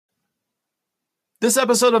This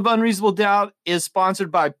episode of Unreasonable Doubt is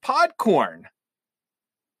sponsored by Podcorn.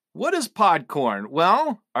 What is Podcorn?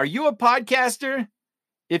 Well, are you a podcaster?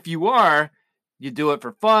 If you are, you do it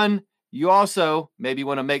for fun. You also maybe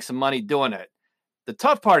want to make some money doing it. The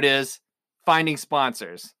tough part is finding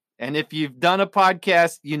sponsors. And if you've done a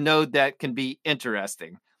podcast, you know that can be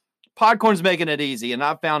interesting. Podcorn's making it easy, and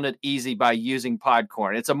I've found it easy by using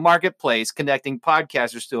Podcorn. It's a marketplace connecting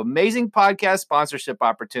podcasters to amazing podcast sponsorship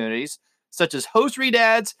opportunities, such as host read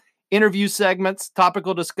ads, interview segments,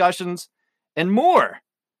 topical discussions, and more.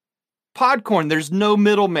 Podcorn, there's no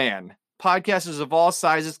middleman. Podcasters of all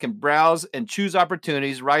sizes can browse and choose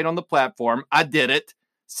opportunities right on the platform. I did it.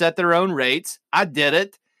 Set their own rates. I did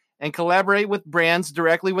it. And collaborate with brands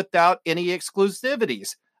directly without any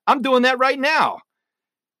exclusivities. I'm doing that right now.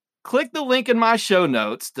 Click the link in my show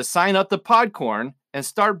notes to sign up to Podcorn and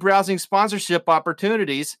start browsing sponsorship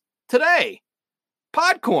opportunities today.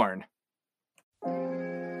 Podcorn.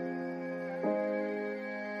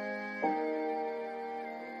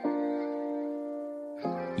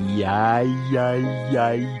 Yay.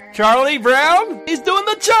 Charlie Brown? He's doing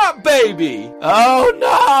the chop, baby. Oh,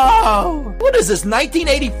 no. What is this,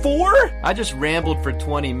 1984? I just rambled for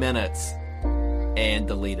 20 minutes and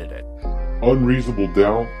deleted it. Unreasonable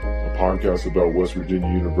Doubt, a podcast about West Virginia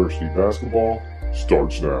University basketball,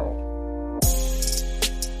 starts now.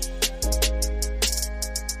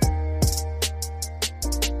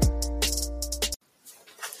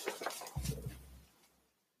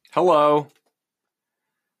 Hello.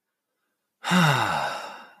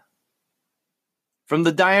 From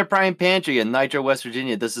the Diaprime Pantry in Nitro, West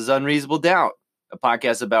Virginia, this is Unreasonable Doubt, a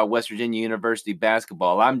podcast about West Virginia University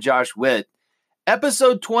basketball. I'm Josh Witt.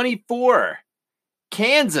 Episode 24,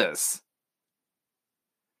 Kansas.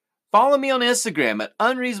 Follow me on Instagram at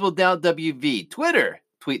Unreasonable Doubt WV. Twitter,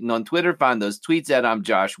 tweeting on Twitter. Find those tweets at I'm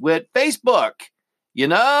Josh Witt. Facebook,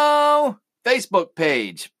 Facebook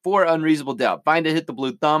page for Unreasonable Doubt. Find it, hit the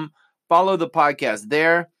blue thumb. Follow the podcast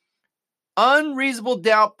there. Unreasonable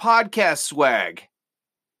Doubt podcast swag.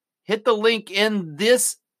 Hit the link in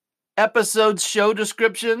this episode's show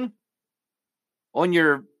description on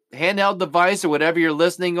your handheld device or whatever you're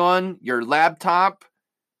listening on, your laptop.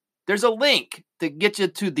 There's a link to get you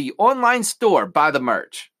to the online store. Buy the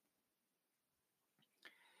merch.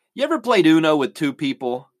 You ever played Uno with two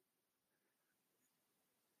people?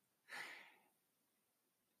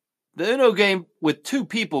 The Uno game with two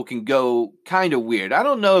people can go kind of weird. I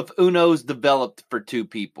don't know if Uno's developed for two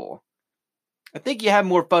people. I think you have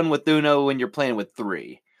more fun with Uno when you're playing with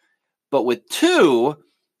three. But with two,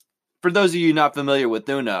 for those of you not familiar with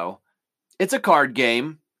Uno, it's a card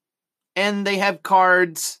game. And they have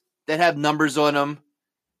cards that have numbers on them.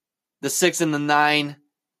 The 6 and the 9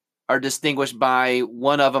 are distinguished by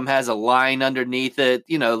one of them has a line underneath it.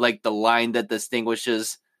 You know, like the line that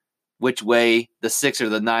distinguishes which way the 6 or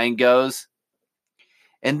the 9 goes.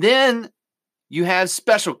 And then you have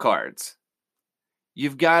special cards.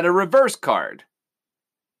 You've got a reverse card.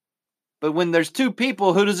 But when there's two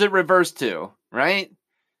people, who does it reverse to, right?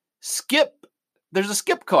 Skip. There's a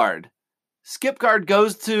skip card. Skip card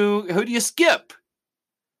goes to, who do you skip?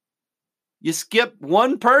 You skip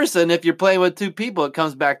one person. If you're playing with two people, it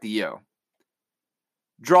comes back to you.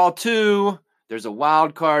 Draw 2. There's a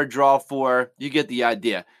wild card. Draw 4. You get the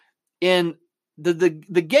idea. And the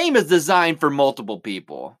game is designed for multiple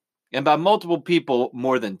people. And by multiple people,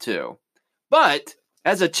 more than two. But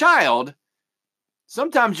as a child,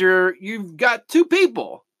 sometimes you've got two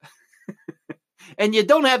people. And you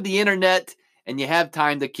don't have the internet and you have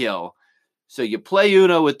time to kill. So you play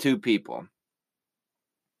Uno with two people.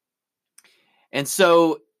 And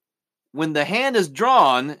so when the hand is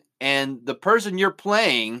drawn and the person you're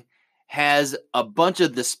playing has a bunch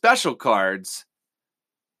of the special cards,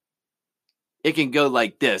 it can go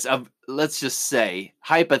like this. Let's just say,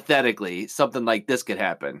 hypothetically, something like this could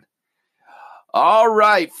happen. All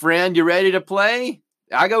right, friend, you ready to play?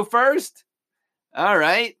 I go first? All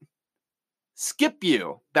right. Skip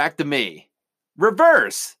you, back to me.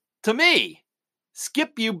 Reverse, to me.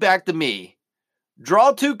 Skip you, back to me.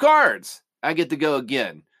 Draw 2 cards. I get to go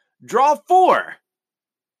again. Draw 4.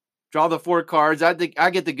 Draw the 4 cards. I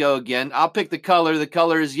get to go again. I'll pick the color. The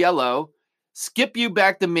color is yellow. Skip you,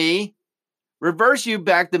 back to me. Reverse you,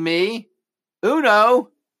 back to me.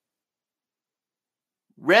 Uno.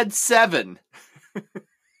 Red 7.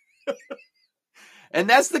 And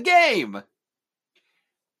that's the game.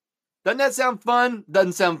 Doesn't that sound fun?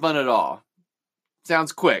 Doesn't sound fun at all.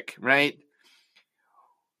 Sounds quick, right?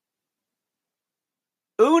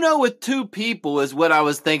 Uno with two people is what I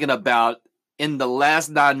was thinking about in the last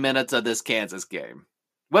 9 minutes of this Kansas game.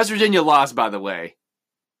 West Virginia lost, by the way.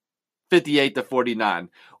 58-49.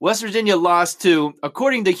 West Virginia lost to,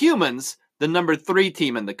 according to Humans, the number 3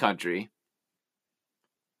 team in the country.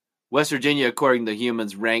 West Virginia, according to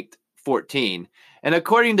Humans, ranked 14. And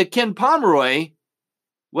according to Ken Pomeroy,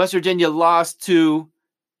 West Virginia lost to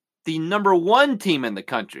the number 1 team in the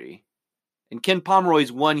country. And Ken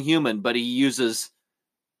Pomeroy's one human, but he uses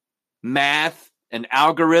math and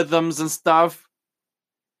algorithms and stuff.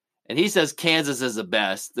 And he says Kansas is the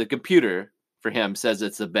best. The computer for him says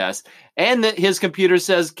it's the best. And that his computer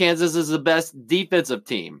says Kansas is the best defensive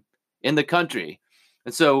team in the country.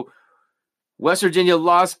 And so West Virginia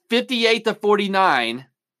lost 58-49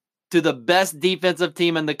 to the best defensive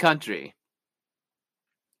team in the country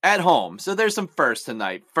at home. So there's some firsts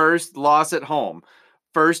tonight. First loss at home.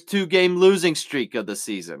 First 2-game losing streak of the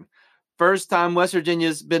season. First time West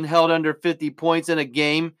Virginia's been held under 50 points in a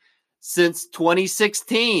game since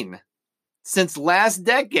 2016. Since last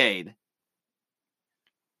decade.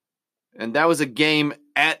 And that was a game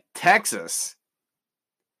at Texas.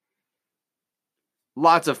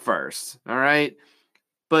 Lots of firsts, all right?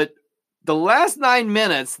 But the last 9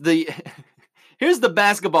 minutes, here's the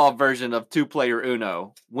basketball version of 2-player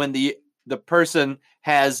Uno when the person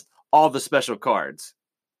has all the special cards.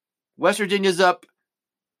 West Virginia's up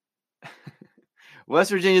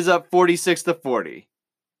 46-40.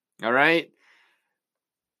 All right?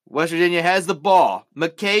 West Virginia has the ball.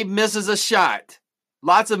 McCabe misses a shot.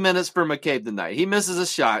 Lots of minutes for McCabe tonight. He misses a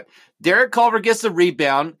shot. Derek Culver gets the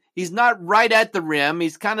rebound. He's not right at the rim.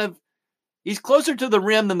 He's closer to the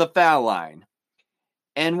rim than the foul line.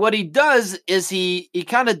 And what he does is he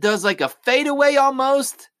kind of does like a fadeaway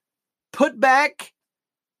almost. Put back.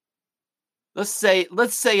 Let's say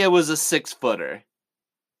it was a 6-footer.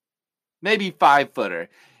 Maybe 5-footer.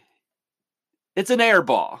 It's an air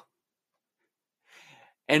ball.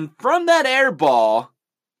 And from that air ball,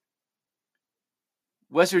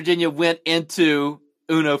 West Virginia went into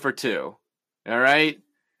Uno for 2. All right?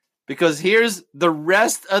 Because here's the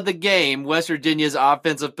rest of the game, West Virginia's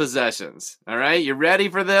offensive possessions. All right? You ready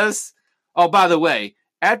for this? Oh, by the way,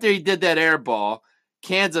 after he did that air ball,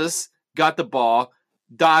 Kansas got the ball.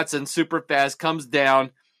 Dotson, super fast, comes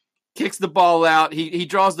down, kicks the ball out. He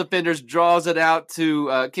draws defenders, kicks it out to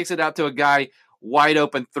a guy, wide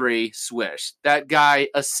open 3, swish. That guy,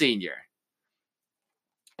 a senior.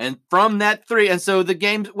 And from that 3, and so the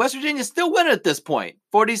game, West Virginia still winning at this point,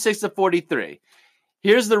 46-43.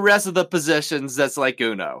 Here's the rest of the possessions that's like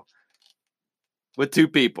Uno. With 2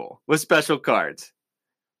 people, with special cards.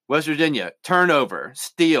 West Virginia, turnover,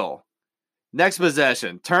 steal. Next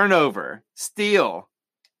possession, turnover, steal.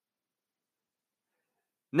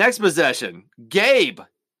 Next possession, Gabe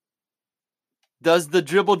does the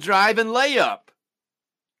dribble drive and layup.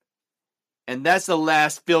 And that's the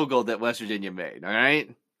last field goal that West Virginia made, all right?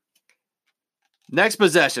 Next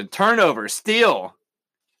possession, turnover, steal.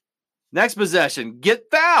 Next possession, get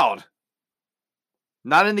fouled.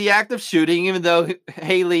 Not in the act of shooting, even though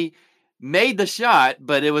Haley made the shot,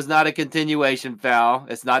 but it was not a continuation foul.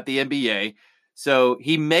 It's not the NBA. So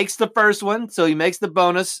he makes the first one. So he makes the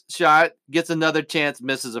bonus shot, gets another chance,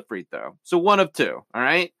 misses a free throw. So 1 of 2, all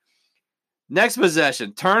right? Next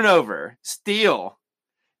possession, turnover, steal.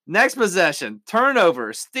 Next possession,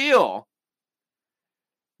 turnover, steal.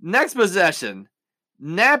 Next possession,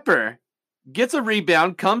 Napper gets a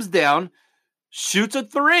rebound, comes down, shoots a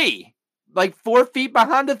 3, like 4 feet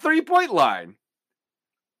behind the 3-point line.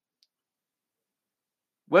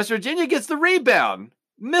 West Virginia gets the rebound,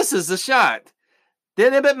 misses the shot.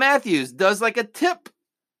 Then Emmett Matthews does like a tip.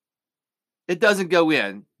 It doesn't go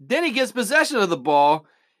in. Then he gets possession of the ball.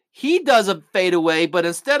 He does a fadeaway, but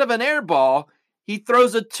instead of an air ball, he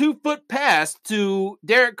throws a 2-foot pass to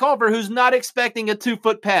Derek Culver, who's not expecting a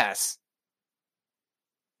 2-foot pass.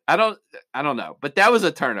 I don't know, but that was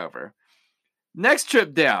a turnover. Next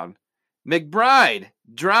trip down, McBride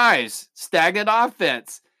drives, stagnant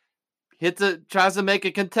offense, tries to make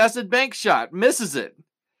a contested bank shot, misses it.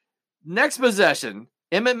 Next possession,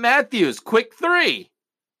 Emmett Matthews, quick 3.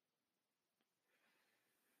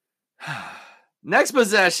 Next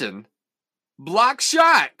possession, block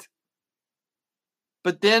shot.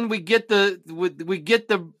 But then we get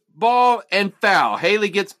the ball and foul. Haley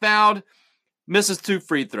gets fouled, misses 2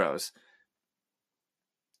 free throws.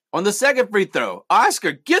 On the second free throw,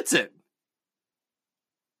 Oscar gets it.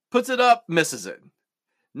 Puts it up, misses it.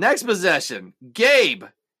 Next possession, Gabe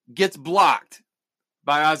gets blocked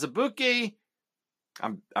by Azubuike.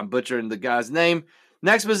 I'm butchering the guy's name.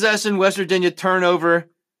 Next possession, West Virginia turnover,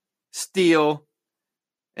 steal.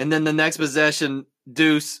 And then the next possession,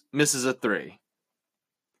 Deuce misses a 3.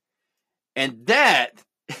 And that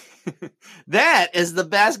is the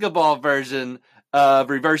basketball version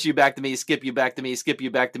reverse you back to me, skip you back to me, skip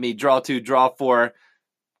you back to me, draw 2, draw 4,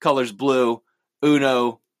 colors blue,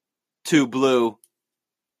 Uno, 2 blue,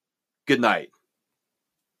 good night.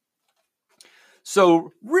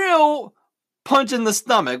 So real punch in the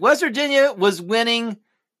stomach. West Virginia was winning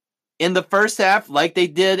in the first half like they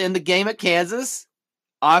did in the game at Kansas.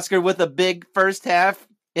 Oscar with a big first half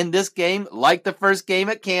in this game like the first game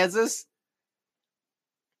at Kansas.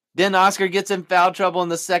 Then Oscar gets in foul trouble in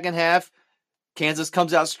the second half. Kansas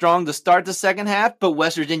comes out strong to start the second half, but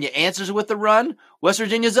West Virginia answers with a run. West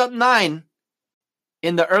Virginia's up 9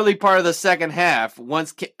 in the early part of the second half.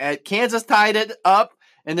 Once Kansas tied it up,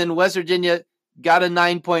 and then West Virginia got a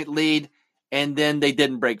 9-point lead, and then they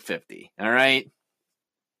didn't break 50. All right?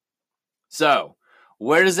 So,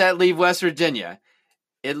 where does that leave West Virginia?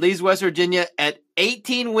 It leaves West Virginia at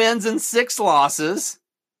 18 wins and 6 losses.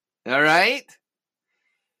 All right?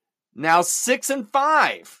 Now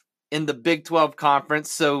 6-5 in the Big 12 Conference,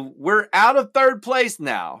 so we're out of third place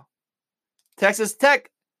now. Texas Tech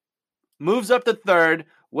moves up to third.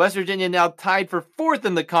 West Virginia now tied for fourth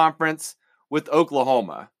in the conference with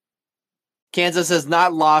Oklahoma. Kansas has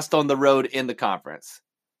not lost on the road in the conference.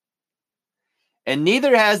 And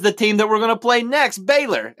neither has the team that we're going to play next,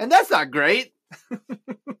 Baylor. And that's not great.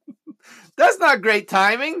 That's not great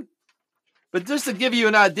timing. But just to give you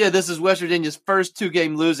an idea, this is West Virginia's first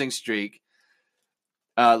 2-game losing streak.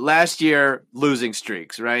 Last year, losing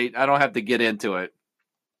streaks, right? I don't have to get into it.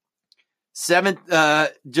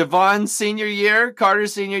 Javon's senior year,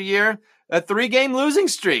 Carter's senior year, a 3-game losing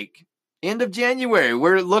streak. End of January,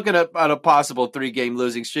 we're looking at a possible 3-game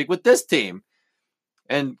losing streak with this team.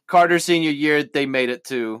 And Carter's senior year, they made it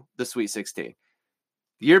to the Sweet 16.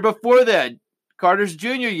 The year before that, Carter's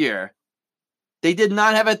junior year, they did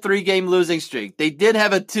not have a 3-game losing streak. They did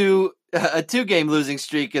have a 2-game losing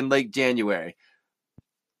streak in late January.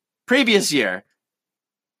 Previous year,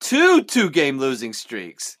 2-game losing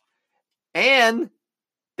streaks. And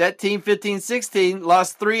that team 15-16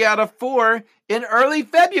 lost 3 out of 4 in early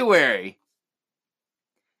February.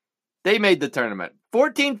 They made the tournament.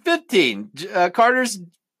 14-15, Carter's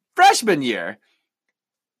freshman year.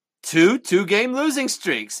 2-game losing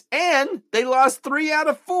streaks. And they lost 3 out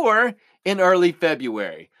of 4 in early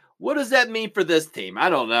February. What does that mean for this team? I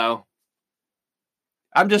don't know.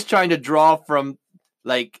 I'm just trying to draw from,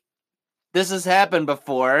 this has happened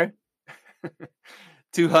before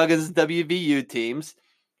to Huggins WVU teams.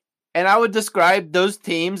 And I would describe those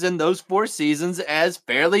teams in those 4 seasons as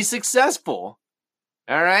fairly successful.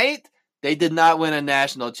 All right? They did not win a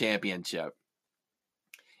national championship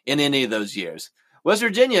in any of those years. West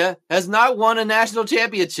Virginia has not won a national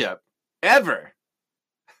championship ever.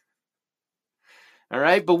 All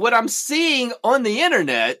right? But what I'm seeing on the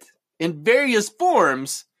internet in various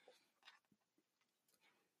forms,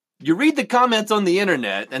 you read the comments on the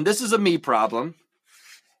internet, and this is a me problem,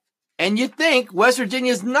 and you think West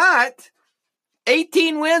Virginia's not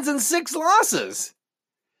 18 wins and 6 losses.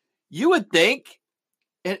 You would think,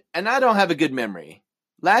 and I don't have a good memory.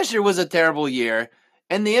 Last year was a terrible year,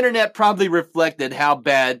 and the internet probably reflected how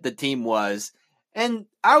bad the team was. And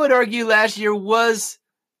I would argue last year was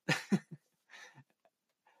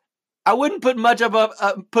I wouldn't put much of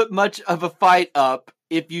a fight up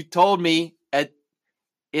if you told me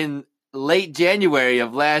in late January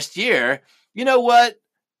of last year, you know what?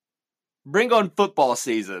 Bring on football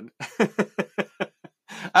season.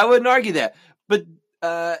 I wouldn't argue that. But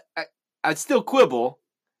I'd still quibble,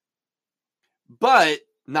 but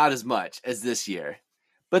not as much as this year.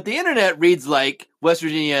 But the internet reads like West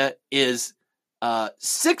Virginia is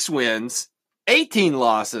 6 wins, 18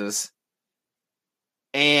 losses,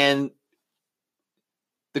 and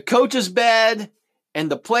the coach is bad, and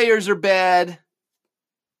the players are bad.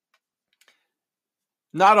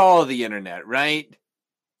 Not all of the internet, right?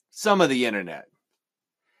 Some of the internet.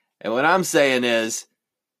 And what I'm saying is,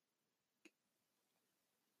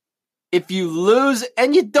 if you lose,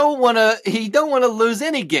 and you don't want to lose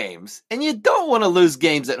any games, and you don't want to lose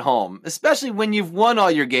games at home, especially when you've won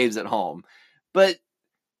all your games at home. But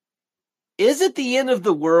is it the end of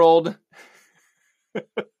the world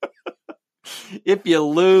if you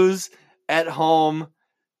lose at home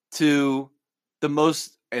to the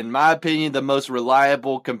most, in my opinion, the most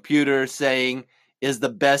reliable computer saying is the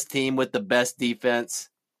best team with the best defense?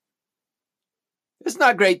 It's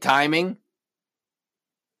not great timing.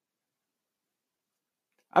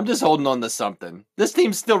 I'm just holding on to something. This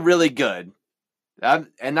team's still really good.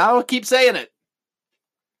 And I'll keep saying it.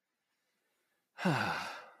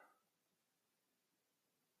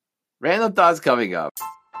 Random thoughts coming up.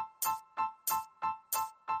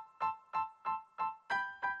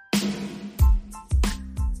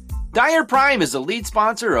 Dyer Prime is a lead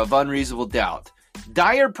sponsor of Unreasonable Doubt.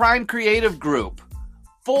 Dyer Prime Creative Group,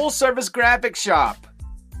 full-service graphic shop,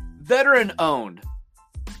 veteran-owned,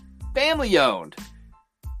 family-owned.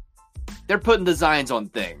 They're putting designs on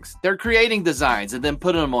things. They're creating designs and then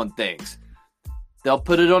putting them on things. They'll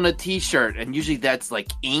put it on a t-shirt, and usually that's like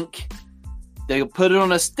ink. They'll put it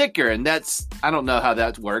on a sticker, and that's, I don't know how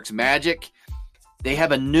that works, magic. They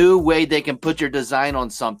have a new way they can put your design on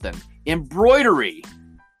something. Embroidery.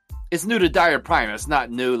 It's new to Dyer Prime. It's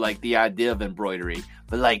not new like the idea of embroidery,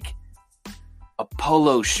 but like a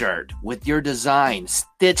polo shirt with your design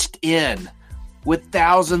stitched in with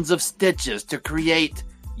thousands of stitches to create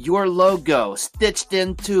your logo stitched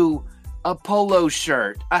into a polo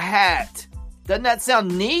shirt, a hat. Doesn't that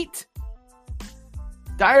sound neat?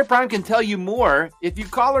 Dyer Prime can tell you more if you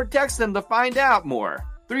call or text them to find out more.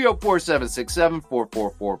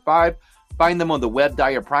 304-767-4445. Find them on the web,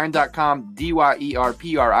 dyerprime.com,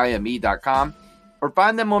 dyerprime.com, or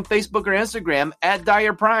find them on Facebook or Instagram at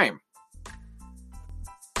Dyer Prime.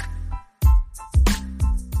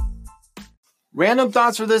 Random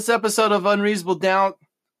thoughts for this episode of Unreasonable Doubt.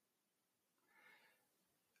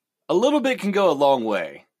 A little bit can go a long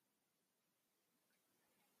way.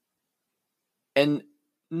 And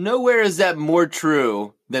nowhere is that more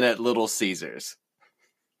true than at Little Caesars.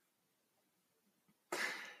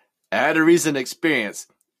 I had a recent experience.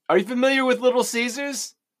 Are you familiar with Little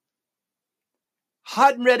Caesars?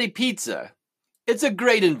 Hot and ready pizza. It's a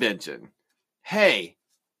great invention. Hey,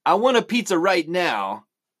 I want a pizza right now,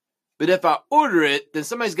 but if I order it, then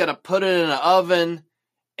somebody's got to put it in an oven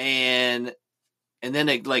and then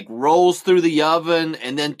it like rolls through the oven,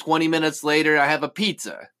 and then 20 minutes later I have a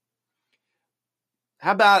pizza.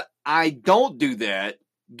 How about I don't do that,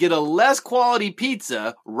 get a less quality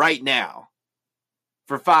pizza right now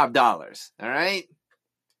for $5, all right?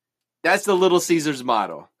 That's the Little Caesars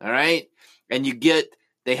model, all right? And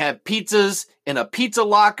they have pizzas in a pizza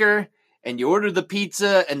locker, and you order the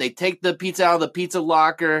pizza, and they take the pizza out of the pizza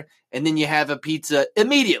locker, and then you have a pizza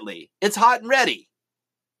immediately. It's hot and ready.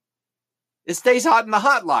 It stays hot in the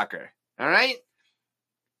hot locker, all right?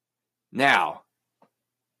 Now,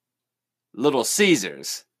 Little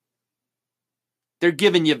Caesars, they're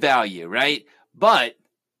giving you value, right? But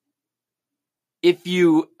if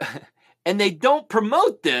you, and they don't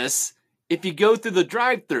promote this if you go through the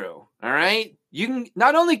drive-thru, all right? You can,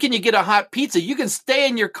 not only can you get a hot pizza, you can stay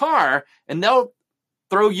in your car and they'll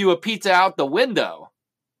throw you a pizza out the window.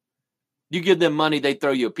 You give them money, they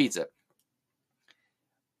throw you a pizza.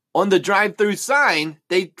 On the drive-thru sign,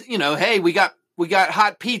 they, hey, we got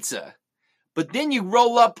hot pizza. But then you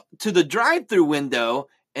roll up to the drive-thru window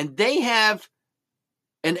and they have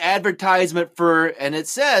an advertisement and it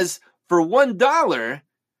says, for $1,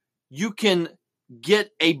 you can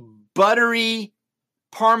get a buttery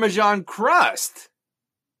Parmesan crust.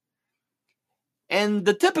 And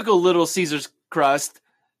the typical Little Caesars crust,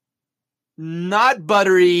 not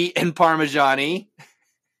buttery and Parmesan-y,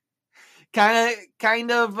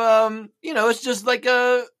 kind of, it's just like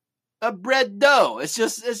a bread dough.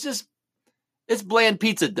 It's bland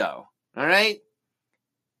pizza dough. All right.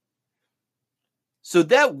 So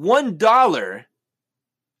that $1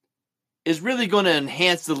 is really going to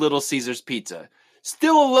enhance the Little Caesars pizza.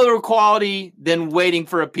 Still a lower quality than waiting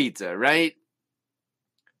for a pizza, right?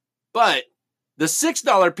 But the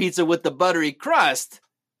 $6 pizza with the buttery crust,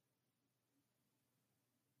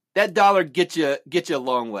 that dollar get you a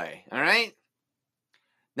long way, all right?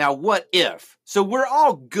 Now, what if? So we're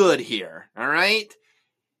all good here, all right?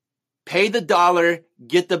 Pay the $1,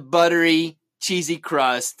 get the buttery, cheesy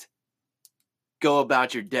crust, go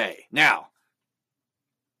about your day. Now,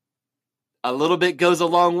 a little bit goes a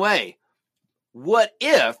long way. What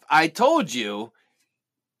if I told you?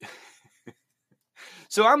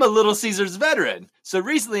 So I'm a Little Caesars veteran. So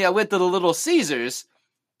recently I went to the Little Caesars,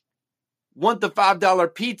 want the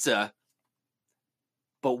 $5 pizza,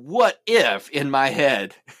 but what if in my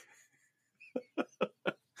head?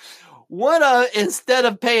 Instead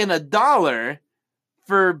of paying $1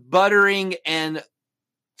 for buttering and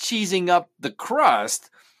cheesing up the crust,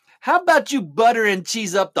 how about you butter and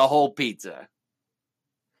cheese up the whole pizza?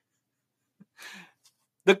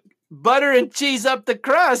 The butter and cheese up the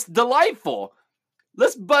crust, delightful.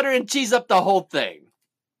 Let's butter and cheese up the whole thing.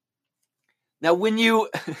 Now, when you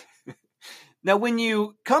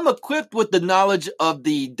come equipped with the knowledge of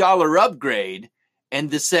the dollar upgrade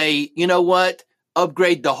and to say, you know what,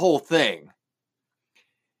 upgrade the whole thing.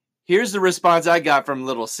 Here's the response I got from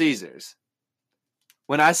Little Caesars.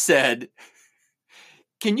 When I said,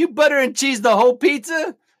 can you butter and cheese the whole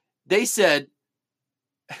pizza? They said,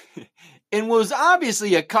 and was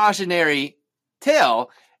obviously a cautionary tale,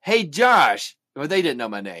 Hey, Josh. Well, they didn't know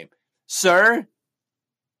my name. Sir,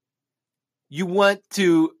 you want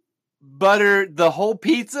to butter the whole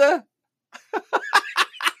pizza?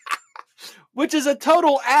 Which is a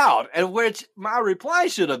total out, and which my reply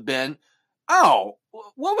should have been, oh,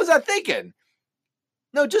 what was I thinking?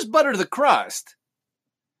 No, just butter the crust.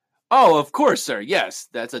 Oh, of course, sir. Yes,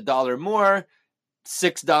 that's $1 more,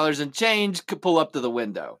 $6 and change, could pull up to the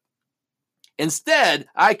window. Instead,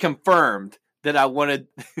 I confirmed that I wanted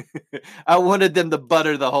I wanted them to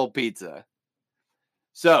butter the whole pizza.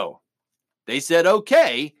 So, they said,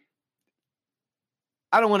 okay.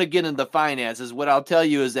 I don't want to get into finances. What I'll tell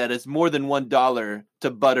you is that it's more than $1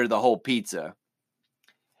 to butter the whole pizza.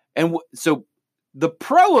 And so the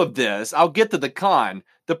pro of this, I'll get to the con.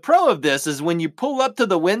 The pro of this is when you pull up to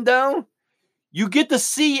the window, you get to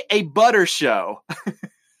see a butter show.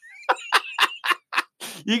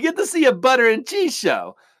 You get to see a butter and cheese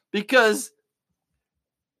show, because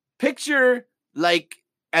picture like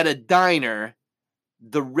at a diner,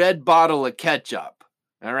 the red bottle of ketchup.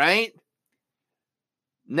 All right.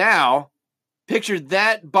 Now, picture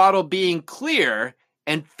that bottle being clear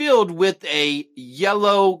and filled with a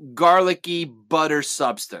yellow, garlicky butter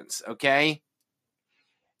substance, okay?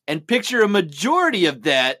 And picture a majority of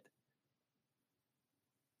that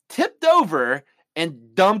tipped over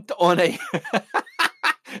and dumped on a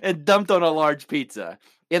large pizza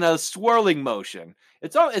in a swirling motion.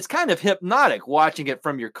 It's kind of hypnotic watching it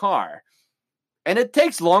from your car. And it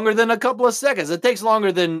takes longer than a couple of seconds. It takes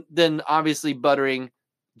longer than obviously buttering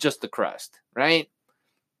just the crust, right?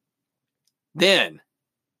 Then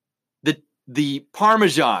the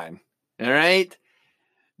Parmesan, all right?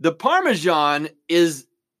 The Parmesan is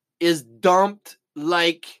dumped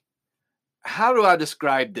like, how do I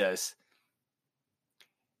describe this?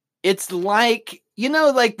 It's like,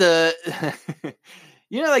 like the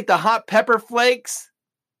like the hot pepper flakes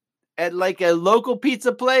at like a local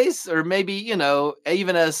pizza place, or maybe, even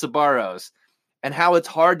at a Sbarro's, and how it's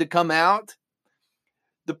hard to come out.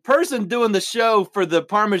 The person doing the show for the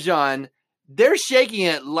Parmesan, they're shaking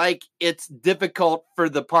it like it's difficult for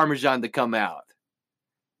the Parmesan to come out.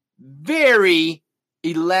 Very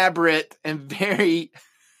elaborate and very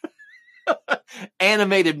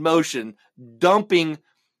animated motion, dumping,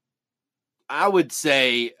 I would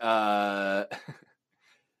say,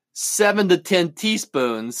 7 to 10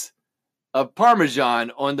 teaspoons of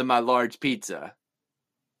Parmesan onto my large pizza.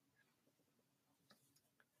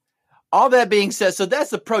 All that being said, so that's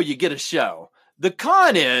the pro, you get a show. The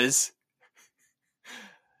con is,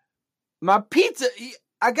 my pizza,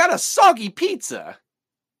 I got a soggy pizza.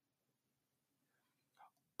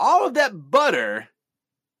 All of that butter,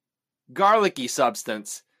 garlicky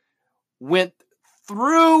substance, went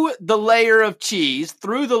through the layer of cheese,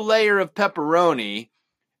 through the layer of pepperoni,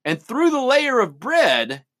 and through the layer of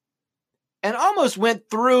bread, and almost went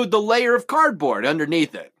through the layer of cardboard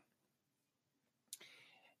underneath it.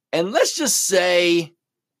 And let's just say,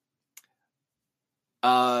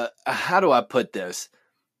 how do I put this?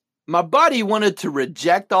 My body wanted to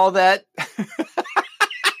reject all that.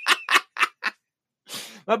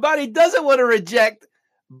 My body doesn't want to reject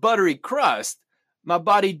buttery crust. My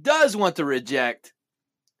body does want to reject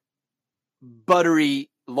buttery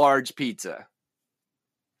large pizza.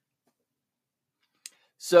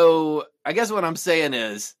 So I guess what I'm saying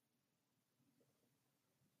is,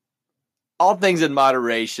 all things in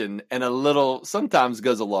moderation, and a little sometimes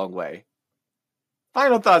goes a long way.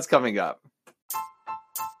 Final thoughts coming up.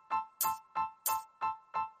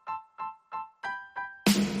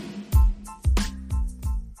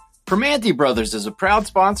 Primanti Brothers is a proud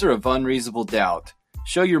sponsor of Unreasonable Doubt.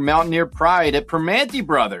 Show your mountaineer pride at Primanti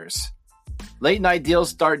Brothers. Late night deals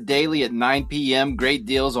start daily at 9 p.m. Great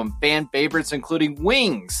deals on fan favorites, including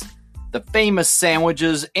wings, the famous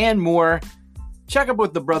sandwiches, and more. Check up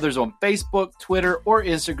with the brothers on Facebook, Twitter, or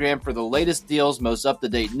Instagram for the latest deals, most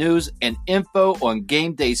up-to-date news, and info on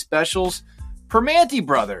game day specials. Primanti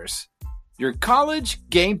Brothers, your college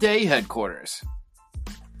game day headquarters.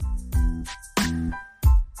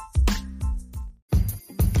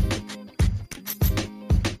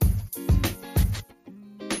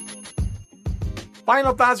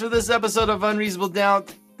 Final thoughts for this episode of Unreasonable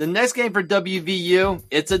Doubt. The next game for WVU,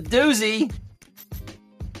 it's a doozy.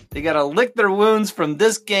 They got to lick their wounds from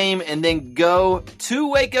this game and then go to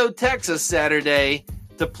Waco, Texas Saturday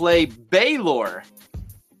to play Baylor.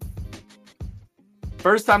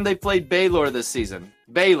 First time they played Baylor this season.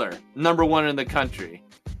 Baylor, number 1 in the country.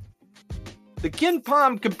 The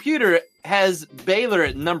KenPom computer has Baylor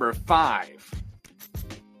at number 5.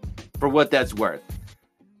 For what that's worth.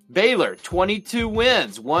 Baylor, 22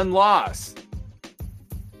 wins, 1 loss.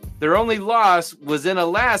 Their only loss was in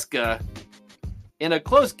Alaska in a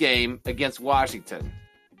close game against Washington.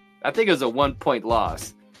 I think it was a 1-point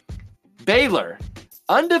loss. Baylor,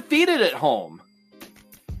 undefeated at home.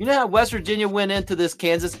 You know how West Virginia went into this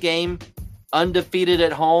Kansas game undefeated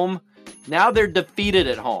at home? Now they're defeated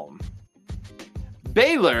at home.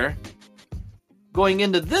 Baylor, going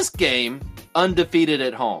into this game, undefeated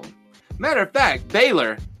at home. Matter of fact,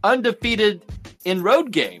 Baylor, undefeated in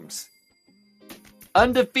road games.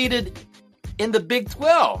 Undefeated in the Big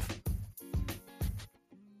 12.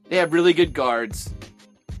 They have really good guards.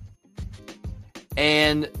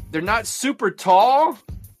 And they're not super tall.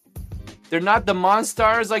 They're not the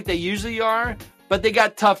monsters like they usually are, but they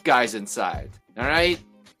got tough guys inside. All right?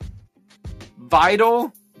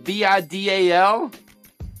 Vidal, Vidal,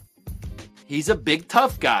 he's a big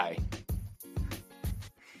tough guy.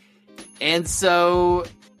 And so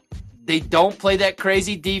they don't play that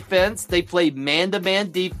crazy defense. They play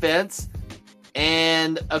man-to-man defense.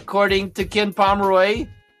 And according to Ken Pomeroy,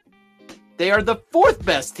 they are the 4th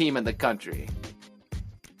best team in the country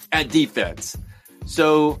at defense.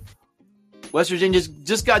 So West Virginia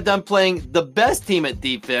just got done playing the best team at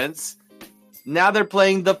defense. Now they're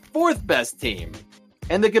playing the 4th best team.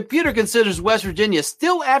 And the computer considers West Virginia,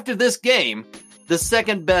 still after this game, the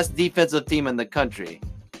 2nd best defensive team in the country.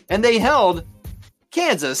 And they held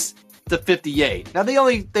Kansas to 58. Now they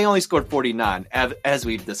only scored 49, as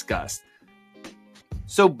we've discussed.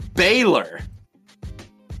 So Baylor,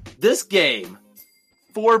 this game,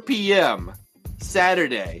 4 p.m.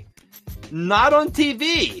 Saturday, not on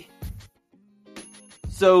TV.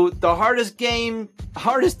 So the hardest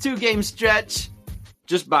 2-game stretch,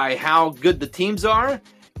 just by how good the teams are,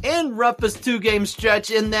 and roughest 2-game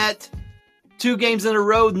stretch in that 2 games in a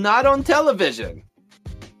row not on television.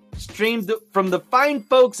 Streamed from the fine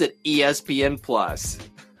folks at ESPN Plus.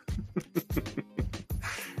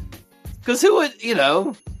 Because who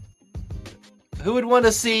would want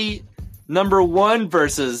to see number 1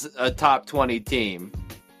 versus a top 20 team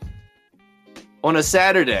on a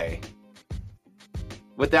Saturday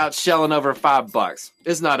without shelling over $5?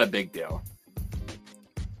 It's not a big deal.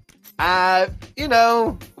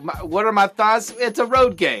 What are my thoughts? It's a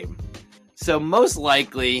road game. So most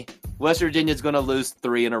likely, West Virginia's going to lose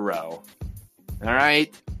 3 in a row. All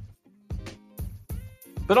right?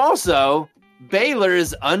 But also, Baylor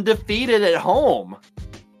is undefeated at home.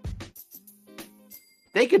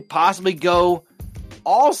 They could possibly go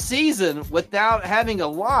all season without having a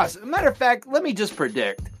loss. As a matter of fact, let me just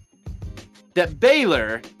predict that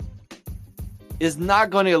Baylor is not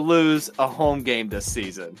going to lose a home game this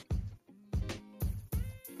season.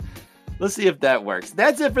 Let's see if that works.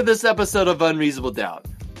 That's it for this episode of Unreasonable Doubt.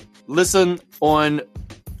 Listen on,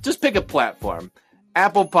 just pick a platform.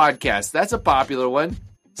 Apple Podcasts, that's a popular one.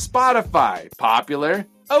 Spotify, popular.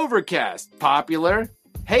 Overcast, popular.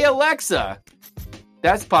 Hey Alexa,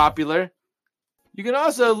 that's popular. You can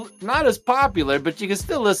also, not as popular, but you can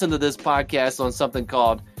still listen to this podcast on something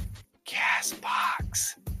called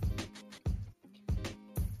Castbox.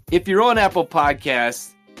 If you're on Apple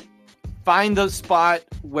Podcasts, find the spot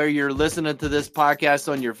where you're listening to this podcast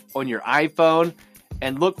on your iPhone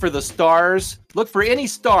and look for the stars. Look for any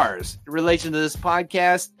stars in relation to this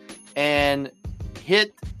podcast and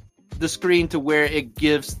hit the screen to where it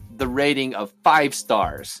gives the rating of 5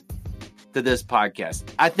 stars to this podcast.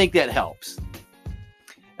 I think that helps.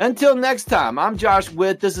 Until next time, I'm Josh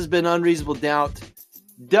Witt. This has been Unreasonable Doubt.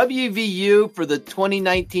 WVU for the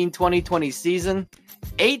 2019-2020 season.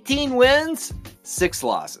 18 wins, 6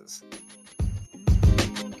 losses.